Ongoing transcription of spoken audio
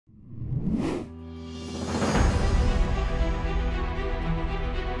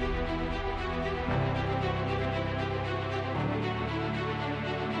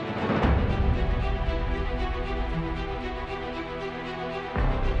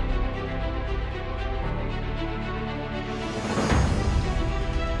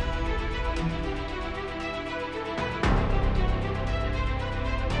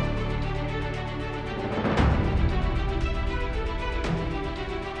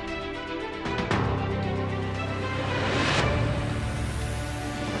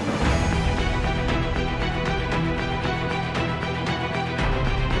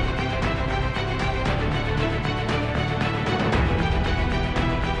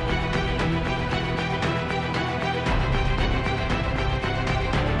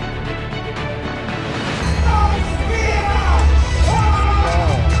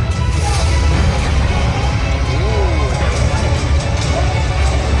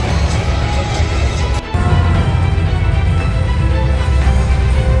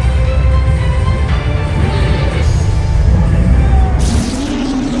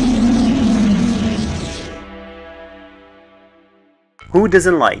Who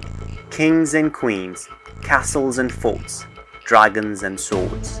doesn't like kings and queens, castles and forts, dragons and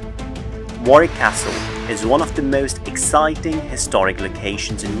swords? Warwick Castle is one of the most exciting historic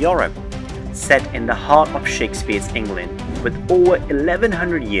locations in Europe, set in the heart of Shakespeare's England, with over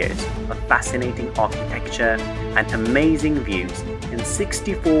 1100 years of fascinating architecture and amazing views in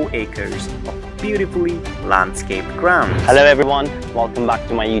 64 acres of beautifully landscaped grounds. Hello everyone, welcome back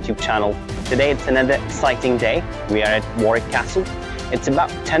to my YouTube channel. Today it's another exciting day. We are at Warwick Castle. It's about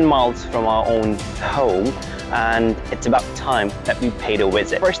 10 miles from our own home, and it's about time that we paid a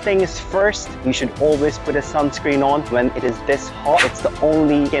visit. First thing is first, you should always put a sunscreen on when it is this hot. It's the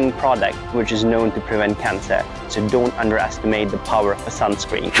only skin product which is known to prevent cancer, so don't underestimate the power of a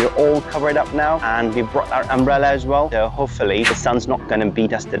sunscreen. We're all covered up now, and we brought our umbrella as well, so hopefully the sun's not gonna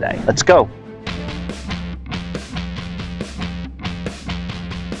beat us today. Let's go!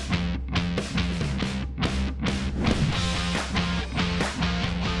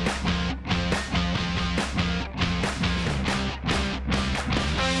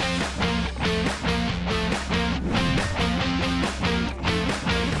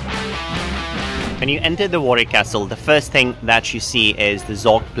 When you enter the Warwick Castle, the first thing that you see is the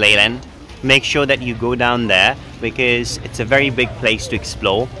Zork Playland. Make sure that you go down there because it's a very big place to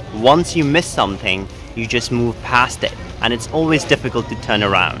explore. Once you miss something, you just move past it, and it's always difficult to turn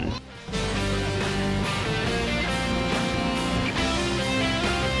around.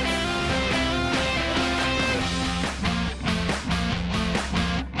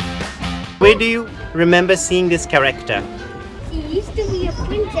 Where do you remember seeing this character? She used to be a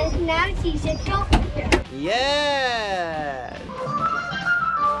princess, now she's a doctor. Yeah.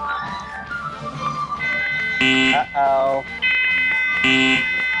 Uh-oh.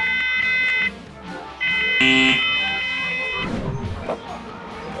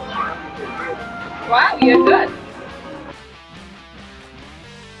 Wow, you're good.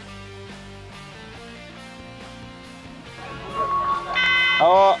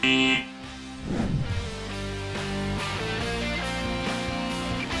 Oh.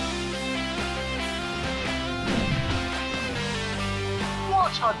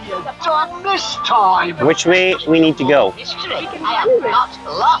 What have you done this time? Which way we need to go? History. I am not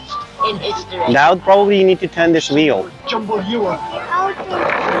lost in history. Now probably you need to turn this wheel. Jumble you up.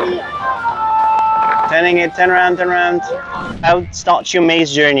 Turning it, turn around, turn around. Now start your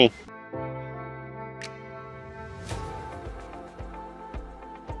maze journey.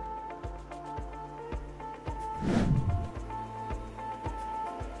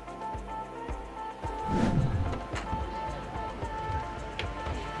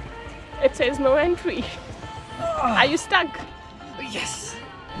 It says no entry. Are you stuck? Yes.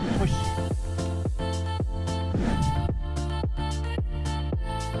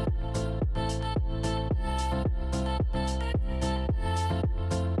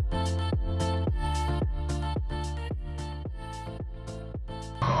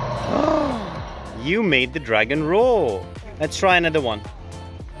 You made the dragon roar. Let's try another one.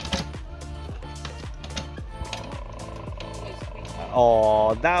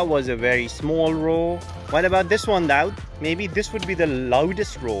 Oh, that was a very small roar. What about this one, Daud? Maybe this would be the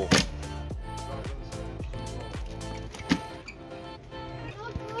loudest roar.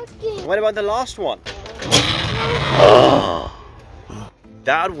 What about the last one? Oh,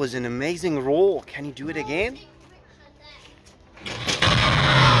 that was an amazing roar. Can you do it again?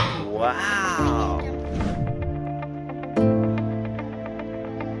 Wow.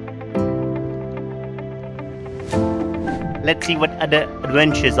 Let's see what other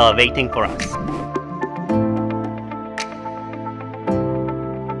adventures are waiting for us.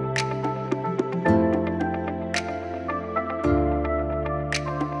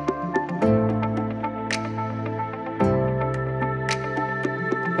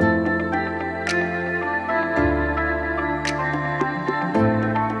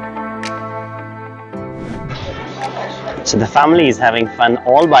 So the family is having fun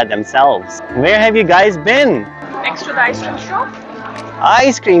all by themselves. Where have you guys been? Next to the ice cream shop.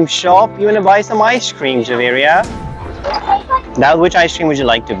 Ice cream shop? You want to buy some ice cream, Javeria? Now, which ice cream would you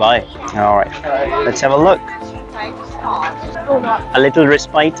like to buy? Alright, let's have a look. A little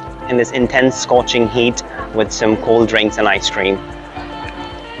respite in this intense scorching heat with some cold drinks and ice cream.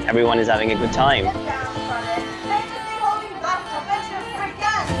 Everyone is having a good time.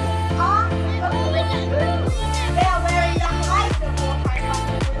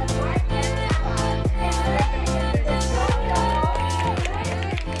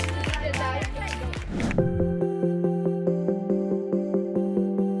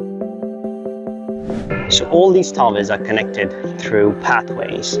 So all these towers are connected through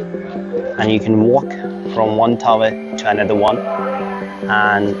pathways, and you can walk from one tower to another one.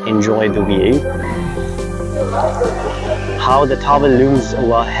 and enjoy the view. How the tower looms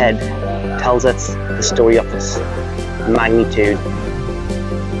overhead tells us the story of its magnitude.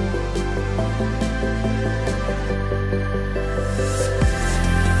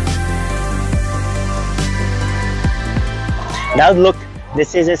 Now look,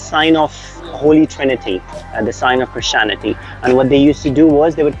 this is a sign of Holy Trinity, the sign of Christianity. And what they used to do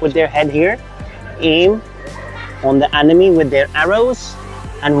was they would put their head here, aim on the enemy with their arrows,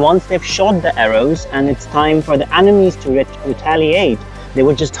 and once they've shot the arrows and it's time for the enemies to retaliate, they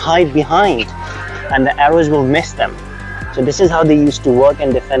would just hide behind and the arrows will miss them. So this is how they used to work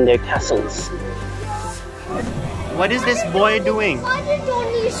and defend their castles. What is this boy doing? Why did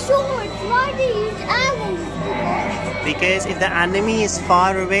you use swords? Why do you use arrows? Because if the enemy is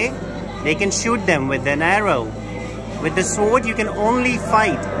far away, they can shoot them with an arrow. With the sword, you can only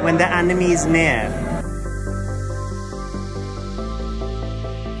fight when the enemy is near.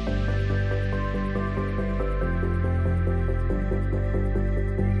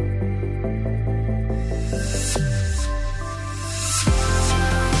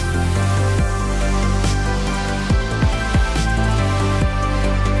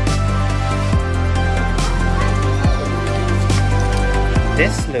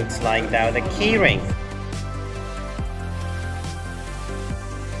 This looks like now the key ring.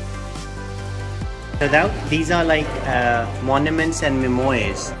 So now these are like monuments and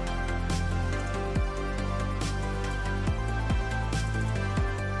memorials.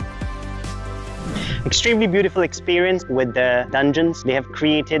 Extremely beautiful experience with the dungeons. They have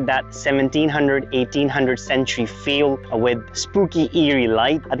created that 1700, 1800 century feel with spooky, eerie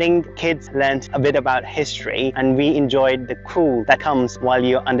light. I think kids learned a bit about history and we enjoyed the cool that comes while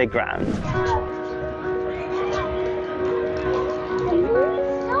you're underground.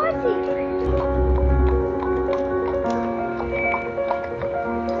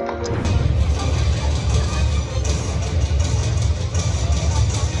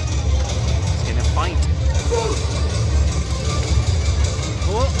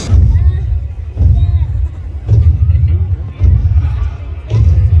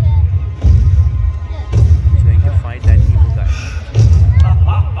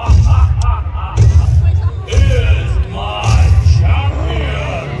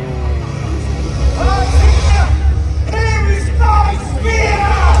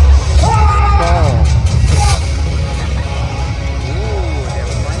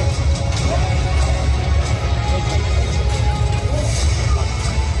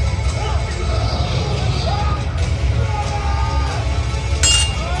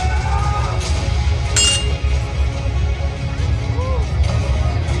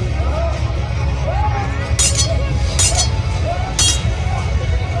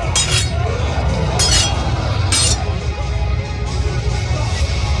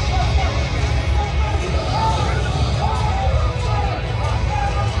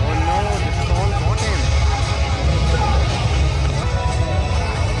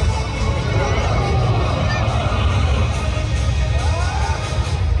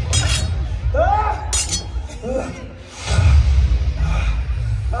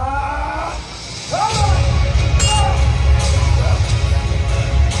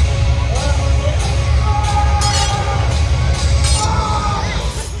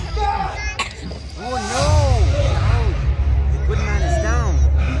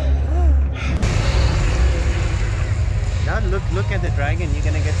 Look at the dragon, you're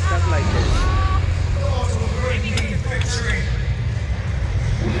gonna get stuck like this.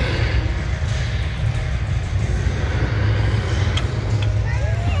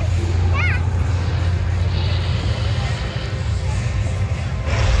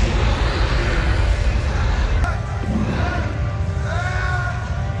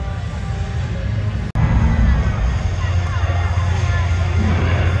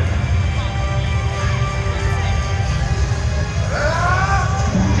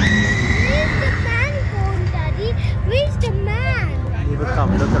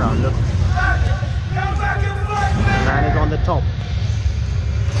 Come, look around, look. The man is on the top.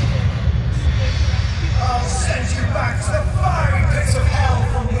 I'll send you back to the fiery pits of hell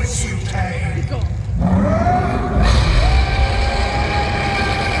from which you came.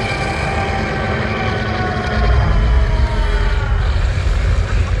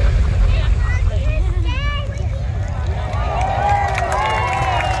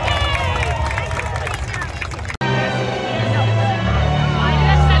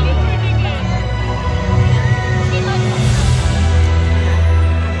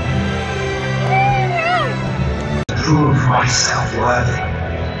 Prove myself worthy.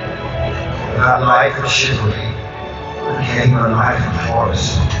 That life of chivalry and came alive in the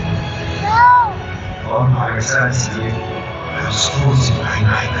forest. No! On my return to you, I was haunted by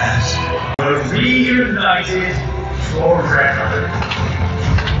nightmares. We're reunited forever.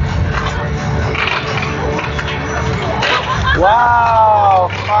 Wow,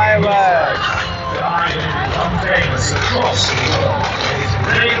 fireworks! Famous across the world for his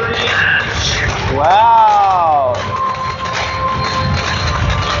bravery and chivalry. Wow!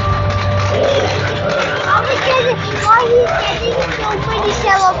 Why are you getting so many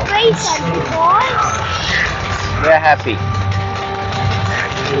celebrations, boys? They're happy.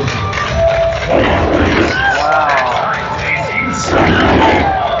 Wow!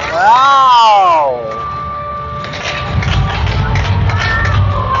 Wow!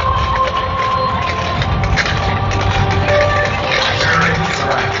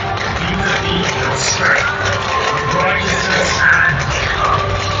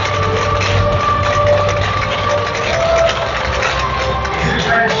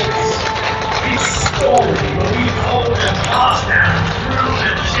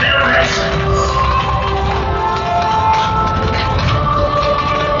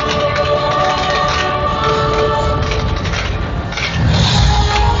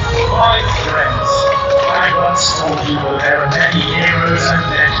 Told you that there are many heroes and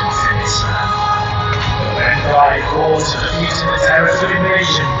legends in this land. But when Pride fought to defeat the terrorist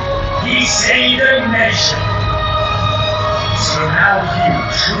invasion, he saved a nation. So now you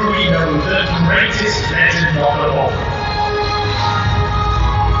truly know the greatest legend of them all.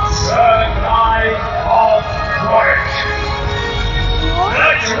 Sir Guy of Warwick.